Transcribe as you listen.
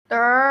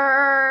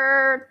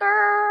Welcome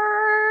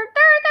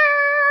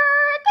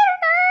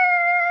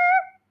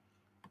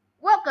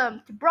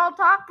to Brawl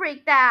Talk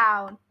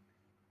Breakdown.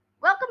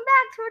 Welcome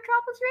back to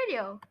Metropolis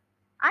Radio.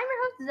 I'm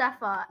your host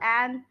Zepha,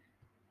 and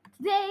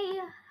today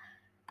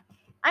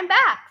I'm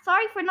back.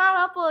 Sorry for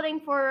not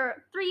uploading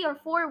for 3 or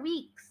 4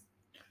 weeks.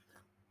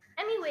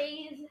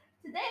 Anyways,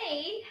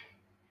 today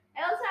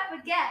I also have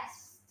a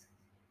guest,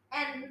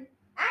 and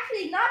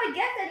actually not a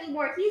guest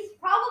anymore. He's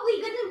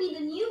probably going to be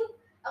the new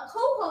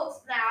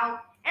co-host now,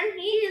 and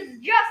he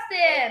is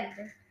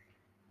Justin.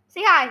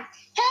 Say hi.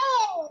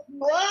 Hello,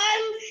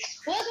 everyone.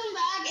 Welcome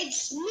back.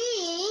 It's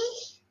me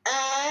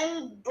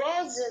and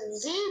Brawl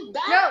Z.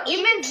 No,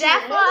 you meant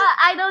Zepha.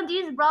 I don't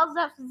use Brawl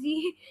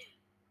Z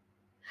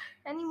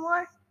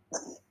anymore.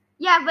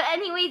 Yeah, but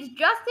anyways,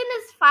 Justin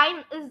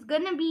is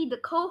gonna be the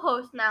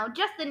co-host now.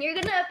 Justin, you're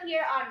gonna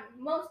appear on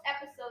most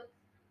episodes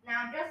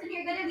now. Justin,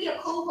 you're gonna be a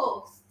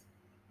co-host.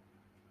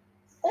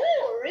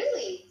 Oh,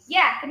 really?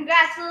 Yeah,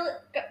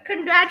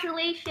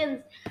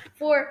 congratulations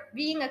for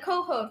being a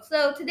co-host.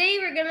 So today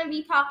we're gonna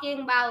be talking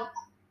about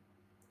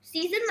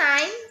Season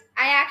 9.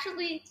 I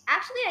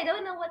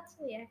don't know what to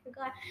say. I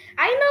forgot.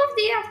 I don't know if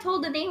they have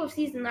told the name of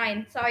Season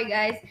 9. Sorry,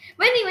 guys.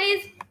 But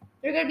anyways,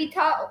 we're going to be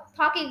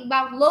talking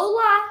about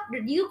Lola, the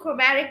new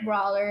chromatic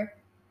brawler.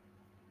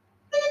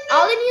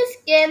 All the new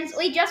skins.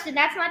 Wait, Justin,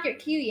 that's not your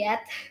cue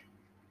yet.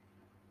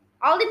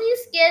 All the new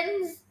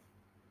skins.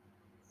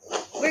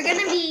 We're going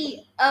to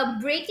be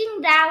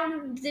breaking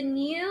down the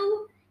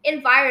new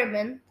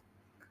environment.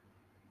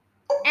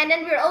 And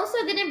then we're also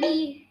going to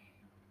be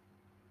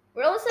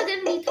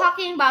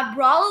talking about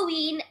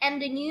Brawloween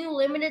and the new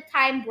limited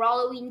time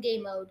Brawloween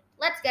game mode.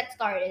 Let's get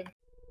started.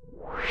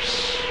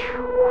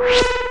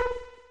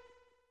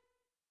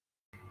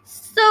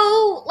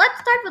 So let's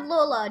start with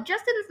Lola.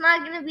 Justin's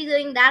not going to be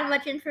doing that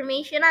much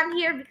information on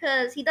here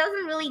because he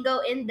doesn't really go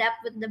in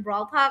depth with the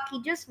Brawl Talk.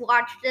 He just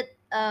watched it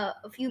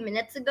a few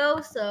minutes ago.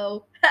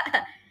 So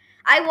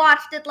I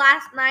watched it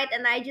last night,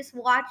 and I just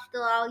watched a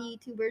lot of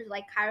YouTubers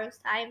like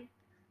Kairos Time.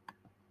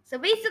 So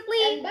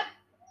basically,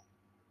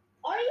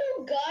 are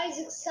you guys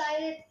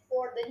excited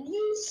for the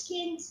new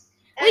skins?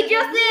 Wait,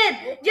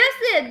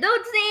 Justin,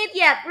 don't say it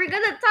yet. We're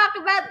gonna talk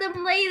about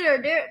them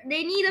later.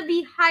 They need to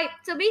be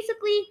hyped. So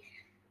basically,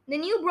 the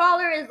new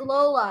brawler is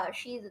Lola.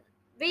 She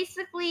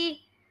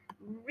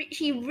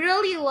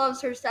really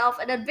loves herself,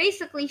 and then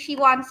basically she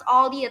wants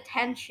all the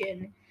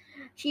attention.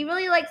 She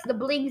really likes the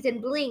blings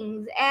and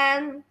blings,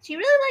 and she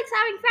really likes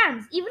having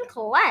fans, even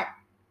Colette.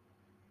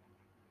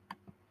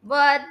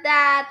 But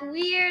that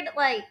weird,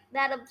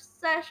 that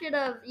obsession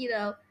of,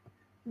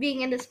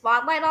 being in the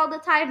spotlight all the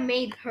time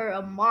made her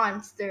a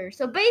monster.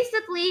 So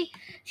basically,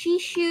 she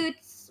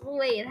shoots.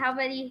 Wait, how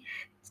many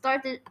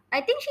stars?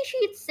 I think she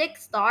shoots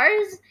 6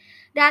 stars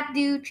that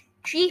do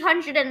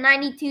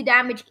 392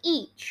 damage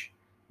each.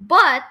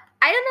 But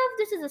I don't know if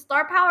this is a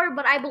star power,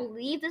 but I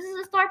believe this is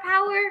a star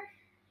power.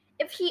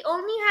 If she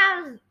only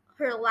has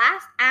her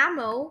last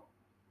ammo,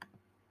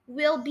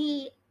 will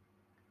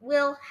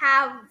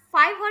have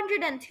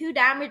 502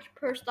 damage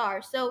per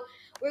star. So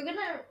we're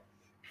gonna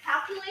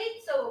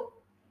calculate. So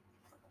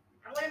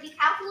I'm going to be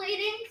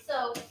calculating.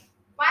 So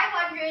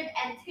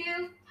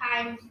 502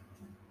 times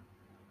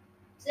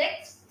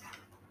 6.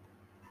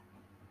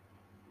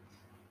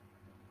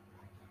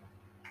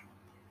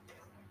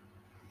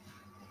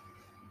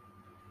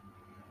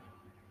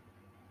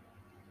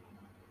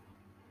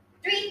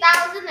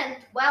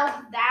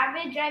 $3,012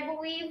 damage, I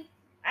believe.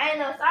 I don't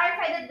know. Sorry if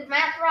I did the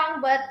math wrong,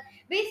 but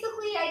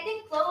basically, I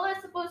think Lola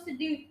is supposed to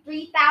do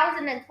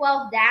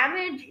 3,012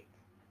 damage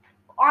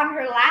on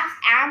her last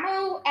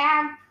ammo,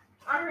 and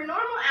on her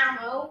normal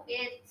ammo,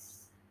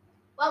 it's,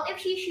 well, if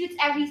she shoots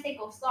every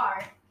single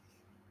star.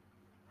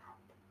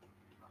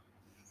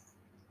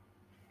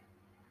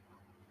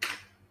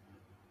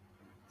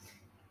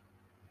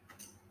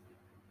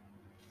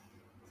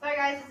 Sorry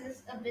guys, this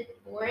is a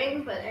bit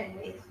boring, but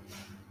anyways.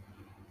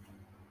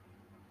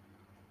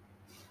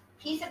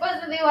 She's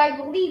supposed to do, I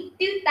believe,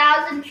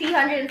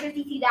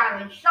 2,352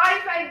 damage. Sorry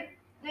if I'm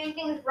doing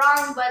things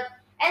wrong, but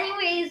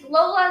anyways,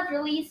 Lola's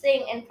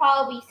releasing in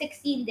probably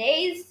 16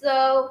 days,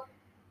 so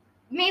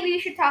maybe we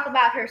should talk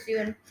about her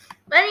soon.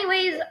 But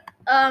anyways,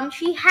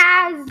 she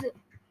has,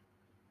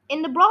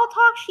 in the Brawl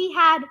Talk, she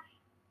had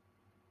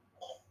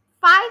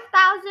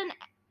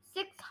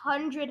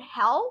 5,600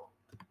 health,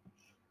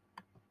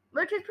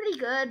 which is pretty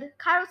good.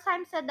 Kairos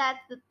Time said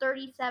that's the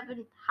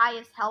 37th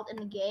highest health in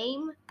the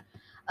game.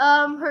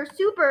 Her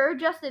super,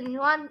 Justin, you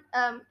want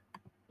to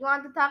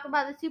talk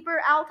about the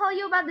super? I'll tell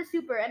you about the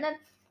super, and then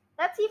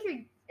let's see if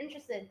you're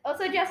interested.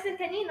 Also, Justin,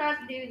 can you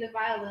not do the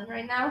violin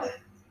right now?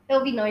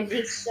 It'll be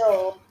noisy.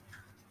 So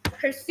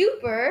her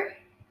super,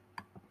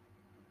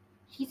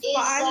 she's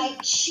fine.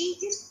 Like she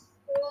just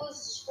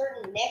throws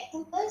her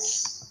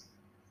necklace,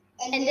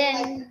 and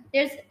then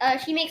there's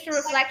she makes a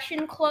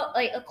reflection a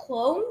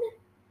clone.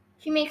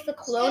 She makes a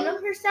clone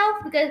of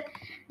herself because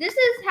this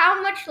is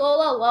how much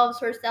Lola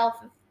loves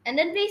herself. And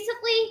then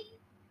basically,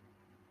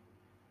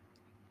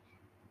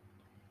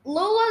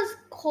 Lola's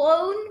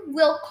clone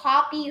will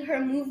copy her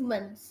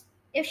movements.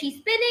 If she's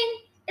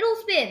spinning, it'll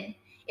spin.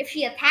 If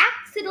she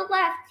attacks to the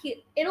left,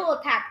 it'll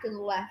attack to the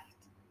left.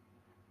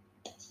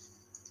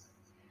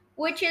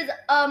 Which is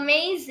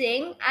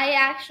amazing. I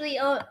actually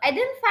I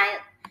didn't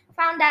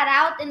found that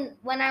out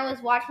when I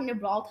was watching the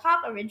Brawl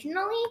Talk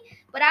originally,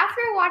 but after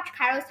I watched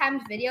Kairos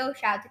Time's video,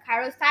 shout out to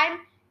Kairos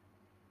Time,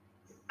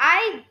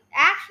 I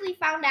actually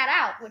found that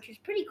out, which is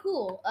pretty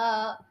cool.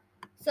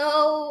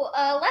 So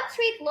let's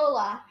rate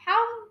Lola.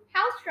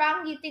 How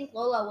strong do you think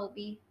Lola will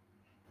be?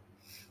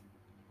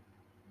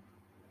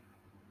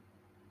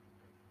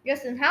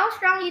 Justin, how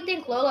strong do you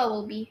think Lola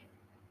will be?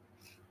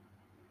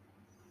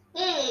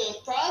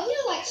 Probably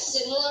like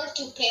similar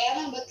to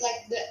Pam, but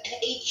like the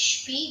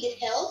HP, the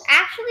health.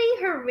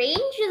 Actually, her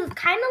range is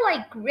kind of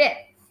like Griff.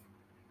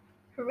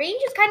 Her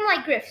range is kind of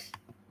like Griff's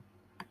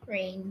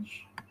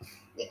range.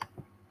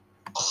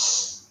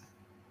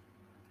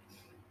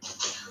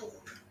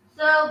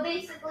 So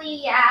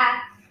basically,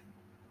 yeah,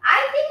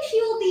 I think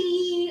she will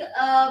be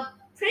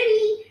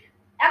pretty.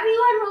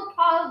 Everyone will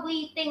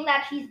probably think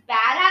that she's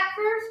bad at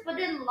first, but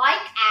then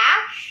like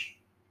Ash,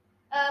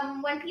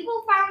 when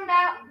people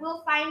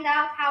will find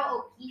out how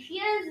OP she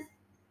is,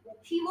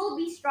 she will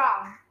be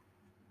strong.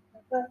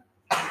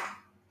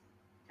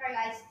 Sorry,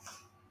 guys.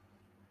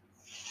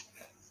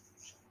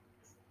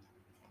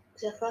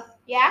 Zephyr?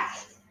 Yeah.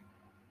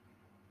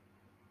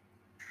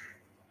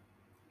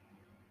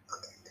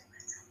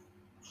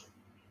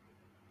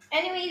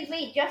 Anyways,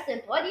 wait,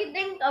 Justin, what do you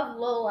think of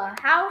Lola?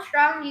 How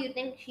strong do you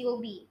think she will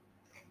be?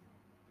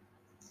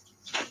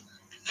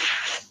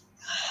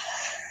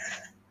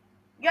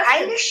 Justin.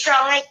 Kinda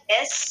strong, I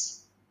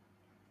guess.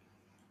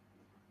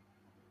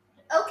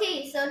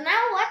 Okay, so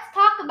now let's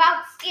talk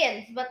about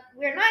skins, but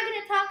we're not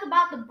going to talk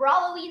about the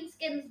Brawloween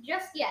skins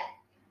just yet.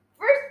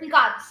 First, we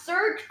got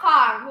Surge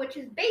Kong, which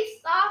is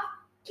based off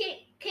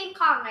King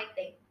Kong, I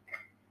think.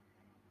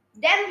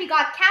 Then we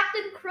got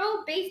Captain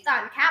Crow, based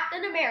on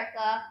Captain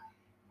America.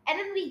 And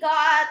then we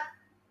got,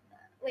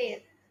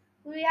 wait,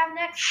 who do we have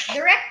next?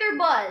 Director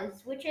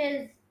Buzz, which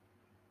is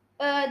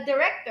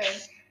director.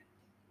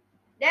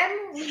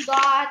 Then we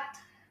got,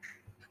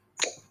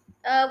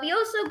 we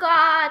also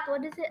got,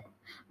 what is it?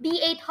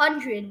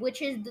 B800,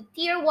 which is the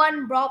tier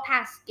 1 Brawl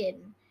Pass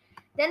skin.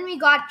 Then we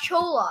got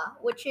Chola,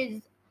 which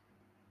is,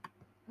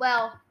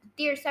 well,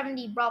 tier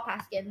 70 Brawl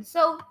Pass skin.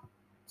 So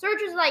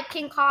Surge is like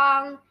King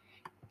Kong.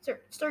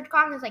 Surge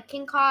Kong is like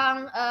King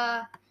Kong.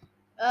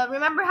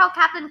 Remember how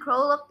Captain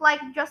Crow looked like,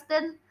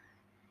 Justin?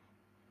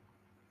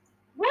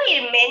 Wait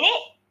a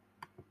minute.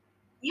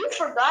 You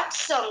forgot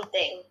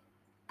something.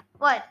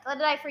 What? What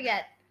did I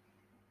forget?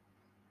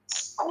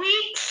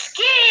 Squeak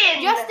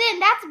skin! Justin,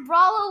 that's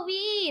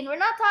Brawloween. We're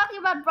not talking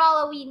about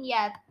Brawloween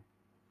yet.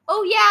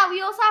 Oh yeah,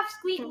 we also have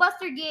Squeak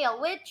Buster Gale,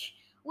 which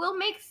will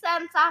make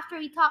sense after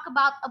we talk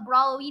about a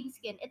Brawloween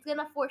skin. It's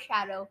gonna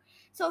foreshadow.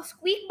 So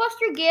Squeak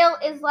Buster Gale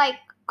is like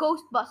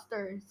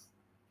Ghostbusters.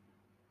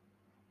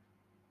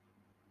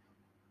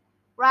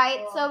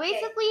 Right? Oh, so okay.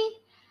 basically,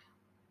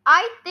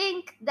 I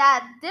think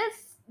that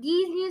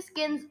these new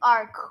skins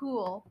are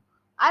cool.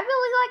 I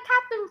really like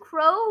Captain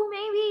Crow,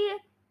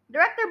 maybe.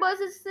 Director Buzz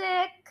is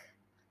sick.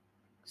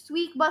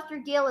 Squeak Buster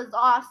Gale is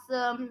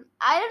awesome.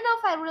 I don't know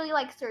if I really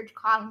like Surge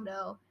Kong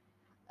though.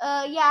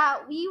 Yeah,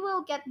 we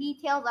will get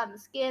details on the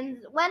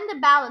skins when the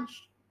balance.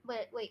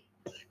 Wait.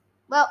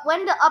 Well,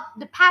 when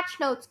the patch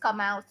notes come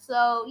out.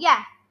 So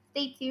yeah,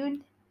 stay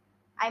tuned.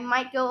 I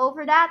might go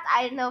over that.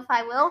 I don't know if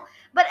I will.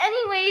 But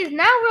anyways,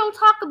 now we'll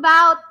talk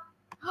about.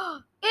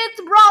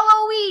 It's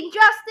Brawloween,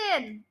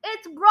 Justin.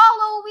 It's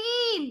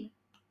Brawloween.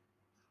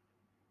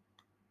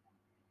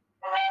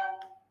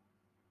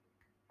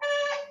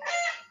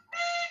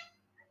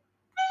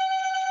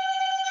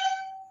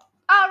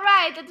 All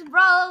right, it's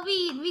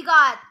Brawloween. We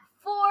got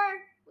 4.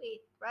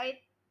 Wait, right?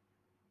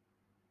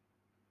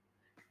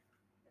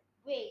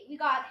 Wait, we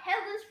got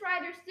Headless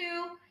Rider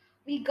Stew.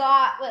 We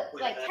got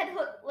like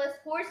Headless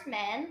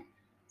Horseman.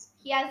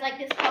 He has like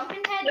this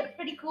pumpkin head. It's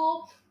pretty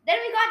cool. Then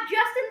we got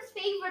Justin's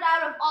favorite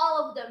out of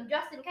all of them.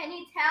 Justin, can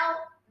you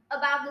tell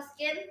about the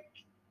skin?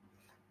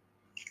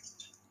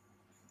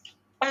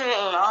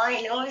 All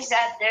I know is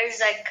that there's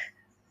like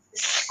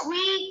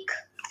Squeak,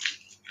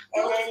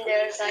 and Ghost then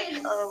there's Squeak like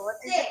is what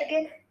is sick. it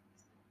again?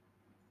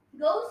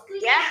 Ghost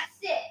Squeak Yeah.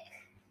 is sick.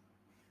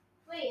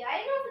 Wait, I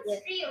don't know if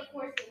it's 3 or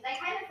 4 skins. I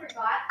kind of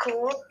forgot.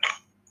 Cool.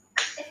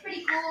 It's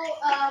pretty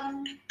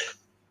cool.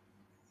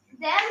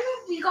 Then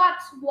we got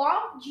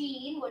Swamp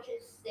Gene, which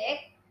is sick.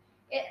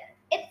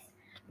 It's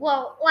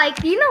well,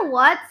 like, you know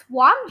what?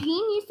 Swamp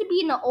Gene used to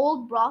be in the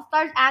old Brawl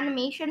Stars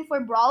animation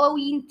for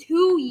Brawloween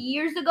 2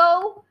 years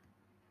ago.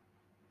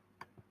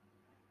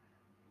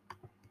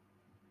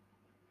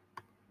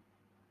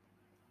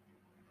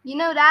 You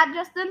know that,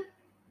 Justin?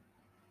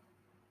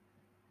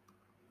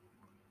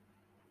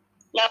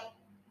 No.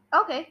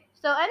 Okay.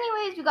 So,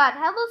 anyways, we got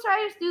Headless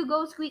Rider Stew,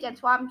 Ghost Squeak, and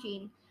Swamp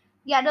Gene.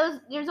 Yeah,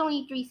 there's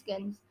only 3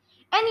 skins.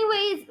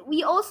 Anyways,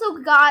 we also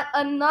got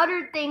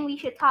another thing we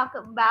should talk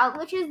about,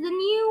 which is the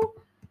new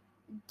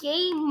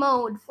game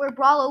mode for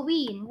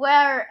Brawloween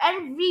where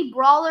every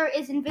brawler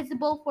is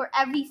invisible for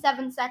every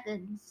 7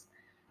 seconds.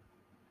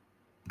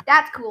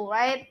 That's cool,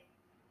 right?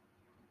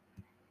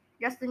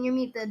 Justin, you're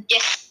muted.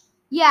 Yes.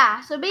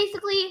 Yeah, so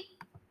basically,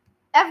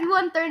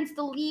 everyone turns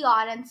to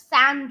Leon and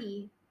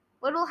Sandy.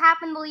 What will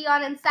happen to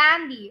Leon and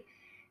Sandy?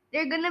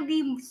 They're gonna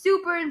be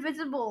super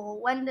invisible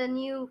when the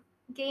new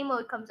game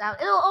mode comes out.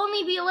 It'll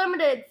only be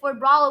limited for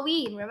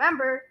Brawloween,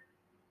 remember?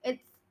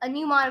 It's a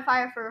new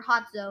modifier for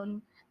Hot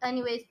Zone.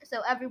 Anyways,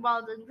 so every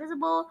brawler is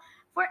invisible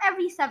for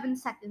every 7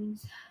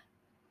 seconds.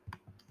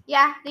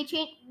 Yeah, they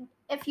changed.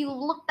 If you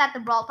looked at the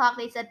Brawl Talk,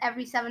 they said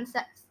every 10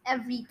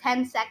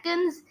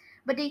 seconds,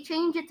 but they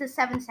changed it to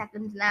 7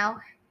 seconds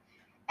now.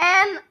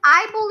 And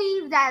I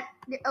believe that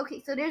okay,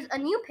 so there's a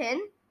new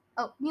pin.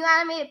 Oh, new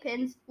animated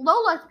pins.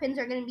 Lola's pins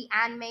are gonna be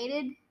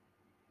animated,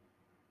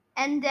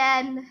 and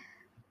then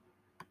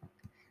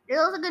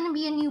there's also gonna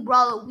be a new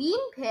Brawloween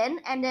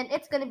pin, and then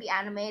it's gonna be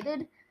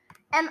animated.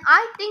 And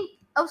I think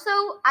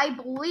also I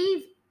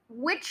believe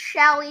Witch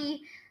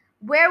Shelly,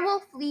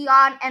 Werewolf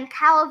Leon, and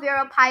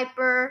Calavera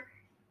Piper.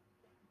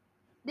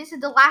 This is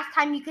the last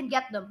time you can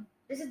get them.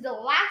 This is the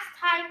last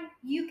time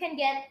you can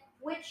get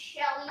Witch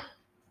Shelly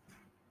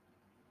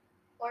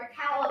or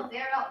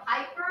Calavera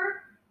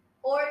Piper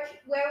or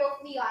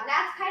Werewolf Leon.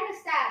 That's kind of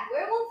sad.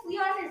 Werewolf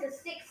Leon is a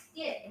 6th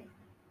skin.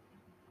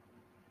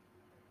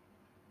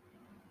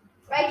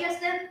 Right,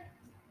 Justin?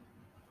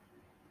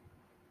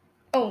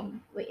 Oh,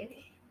 wait.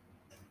 Okay.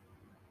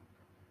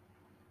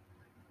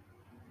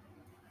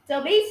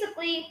 So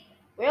basically,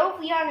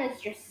 Werewolf Leon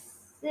is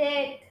just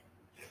sick.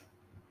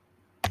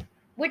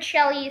 Witch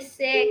Shelly is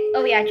sick.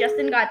 Oh yeah,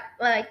 Justin got.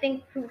 I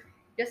think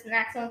Justin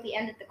accidentally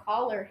ended the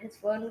call, or his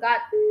phone was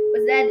dead.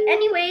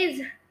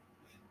 Anyways.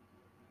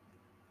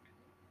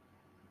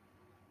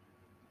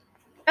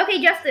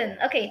 Okay, Justin.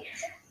 Okay.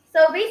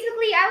 So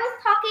basically, I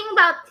was talking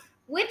about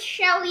Witch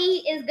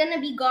Shelly is gonna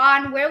be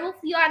gone,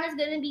 Werewolf Leon is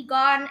gonna be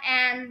gone,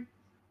 and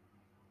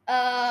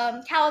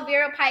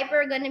Calavera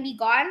Piper gonna be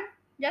gone.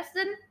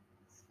 Justin,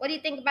 what do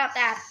you think about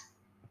that?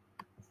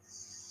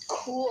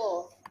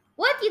 Cool.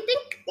 What do you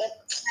think? But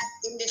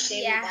in the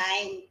same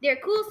time. They're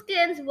cool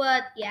skins,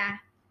 but yeah.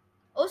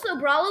 Also,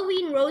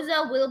 Brawloween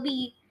Rosa will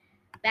be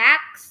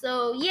back,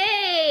 so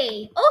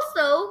yay!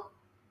 Also,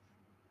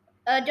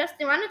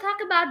 Justin, want to talk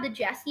about the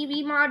Jessie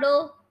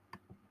remodel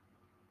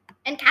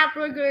and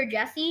Catburger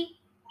Jessie?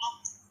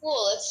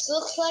 Cool. It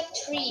looks like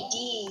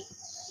 3D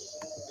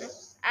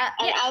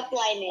and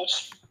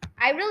outline-ish.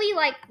 I really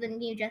like the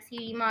new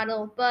Jessie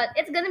remodel, but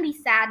it's gonna be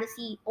sad to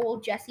see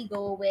old Jessie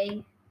go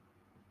away.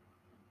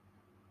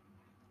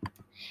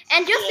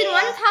 And Justin,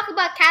 want to talk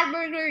about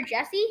Catburger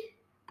Jessie?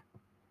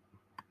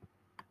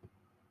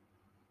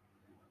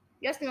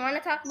 Justin, want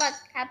to talk about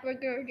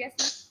Catburger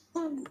Jessie?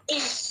 Who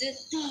is the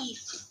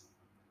thief?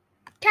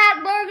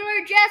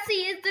 Catburger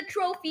Jessie is the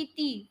trophy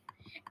thief,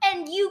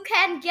 and you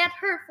can get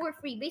her for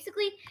free.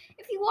 Basically,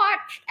 if you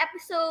watch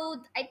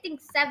episode, I think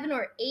 7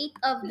 or 8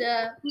 of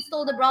the Who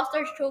Stole the Brawl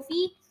Stars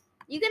trophy,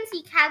 you can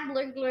see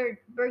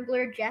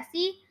Catburger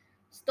Jessie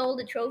stole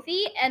the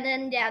trophy, and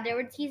then yeah, they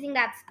were teasing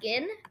that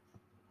skin.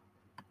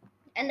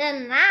 And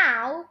then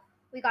now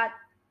we got.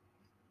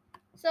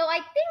 So I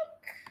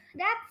think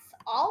that's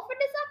all for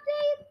this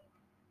update.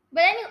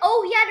 But anyway,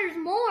 oh yeah, there's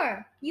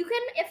more. You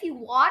can, if you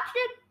watched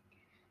it,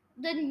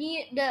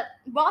 the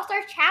Brawl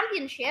Stars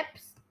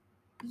Championships,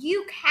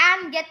 you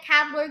can get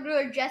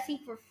Catburger or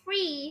Jessie for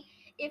free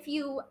if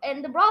you.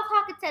 In the Brawl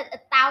Talk, it said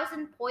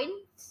 1,000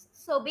 points.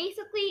 So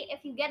basically,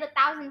 if you get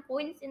 1,000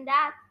 points in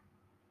that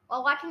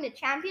while watching the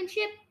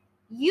championship,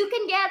 you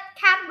can get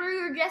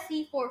Catburger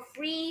Jessie for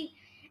free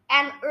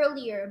and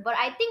earlier. But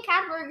I think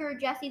Catburger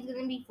Jessie is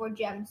gonna be for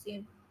gems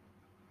soon.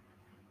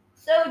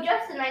 So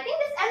Justin, I think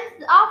this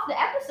ends off the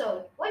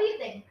episode. What do you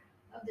think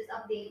of this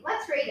update?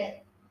 Let's rate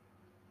it.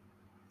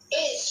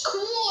 It's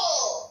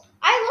cool.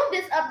 I love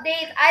this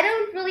update. I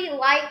don't really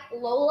like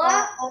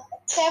Lola.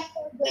 Except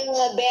for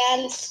the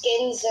band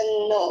skins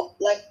and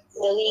like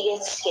the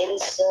leading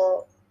skins.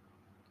 So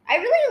I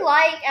really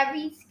like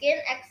every skin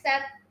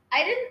except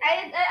I didn't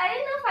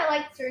know if I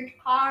liked Surge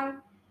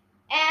Kong,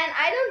 and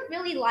I don't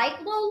really like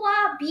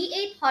Lola.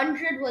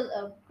 B800 was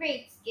a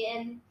great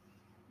skin,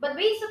 but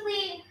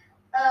basically,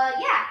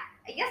 yeah,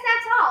 I guess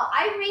that's all.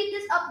 I rate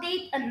this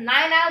update a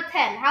 9 out of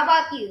 10. How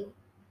about you?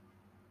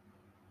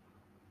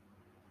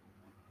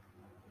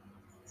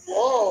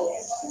 Whoa,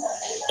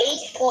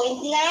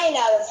 8.9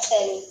 out of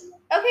 10.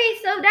 Okay,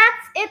 so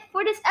that's it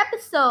for this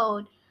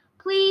episode.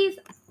 Please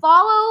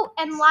follow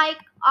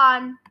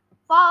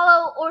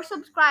or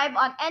subscribe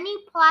on any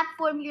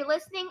platform you're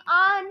listening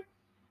on.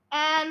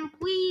 And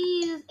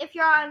please, if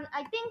you're on,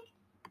 I think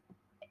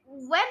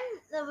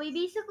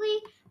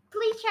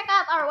please check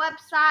out our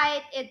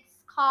website. It's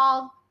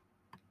called,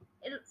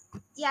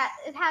 we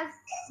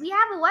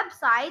have a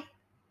website.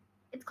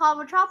 It's called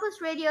Metropolis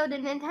Radio, the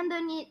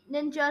Nintendo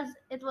Ninjas.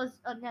 It was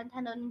a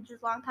Nintendo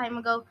Ninjas a long time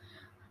ago.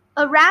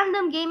 A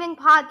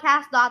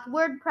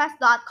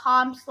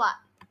randomgamingpodcast.wordpress.com/.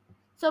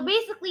 So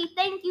basically,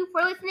 thank you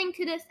for listening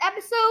to this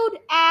episode,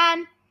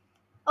 and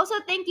Also,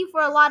 thank you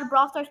for a lot of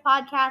Brawl Stars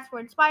podcasts for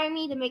inspiring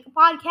me to make a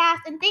podcast,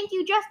 and thank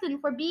you, Justin,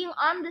 for being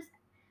on this,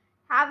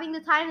 having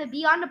the time to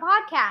be on the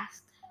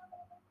podcast.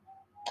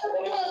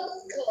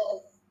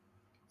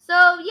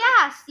 So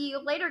yeah, see you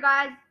later,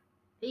 guys.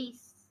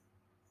 Peace.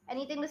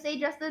 Anything to say,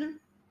 Justin?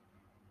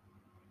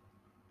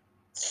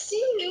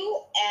 See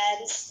you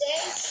and stay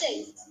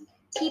safe.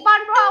 Keep on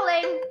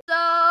brawling.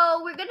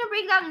 So we're gonna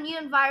bring down a new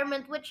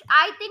environment, which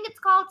I think it's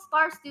called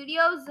Star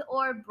Studios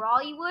or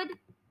Brawlywood.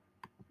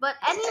 But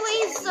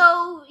anyways,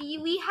 so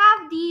we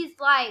have these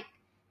like,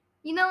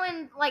 you know,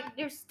 in like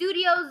there's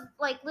studios,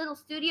 like little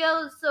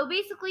studios. So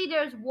basically,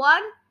 there's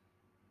one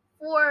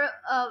for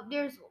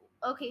there's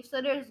okay,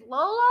 so there's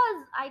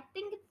Lola's. I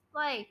think it's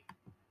like,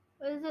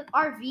 what is it,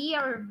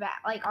 RV or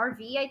like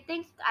RV? I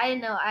think I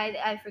don't know.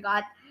 I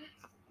forgot.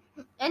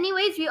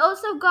 Anyways, we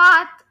also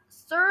got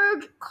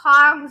Serge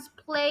Kong's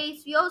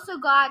place. We also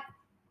got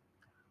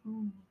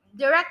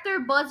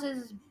Director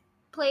Buzz's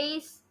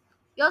place.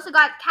 We also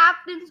got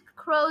Captain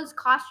Crow's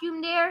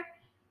costume there,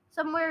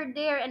 somewhere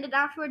there, and then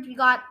afterwards we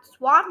got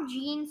Swamp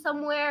Jean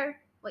somewhere.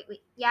 Wait,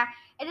 yeah.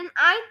 And then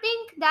I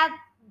think that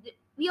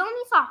we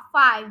only saw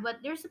 5, but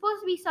there's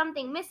supposed to be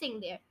something missing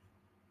there.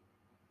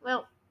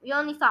 Well, we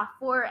only saw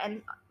 4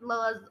 and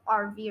Lola's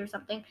RV or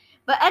something.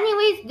 But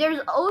anyways, there's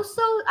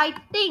also, I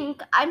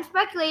think, I'm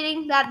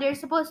speculating that there's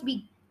supposed to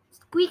be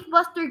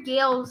Squeakbuster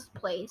Gale's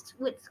place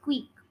with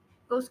Squeak.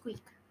 Go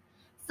Squeak.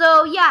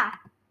 So yeah,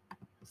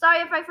 sorry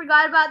if I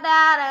forgot about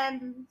that,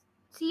 and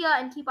see ya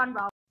and keep on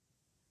brawling.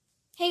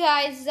 Hey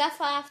guys,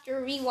 Zepha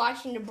after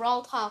rewatching the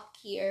Brawl Talk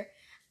here.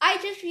 I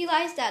just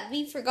realized that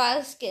we forgot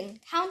a skin,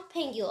 Count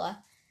Pangula.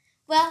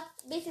 Well,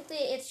 basically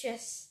it's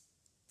just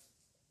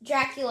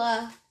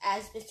Dracula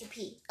as Mr.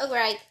 P.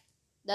 Alright,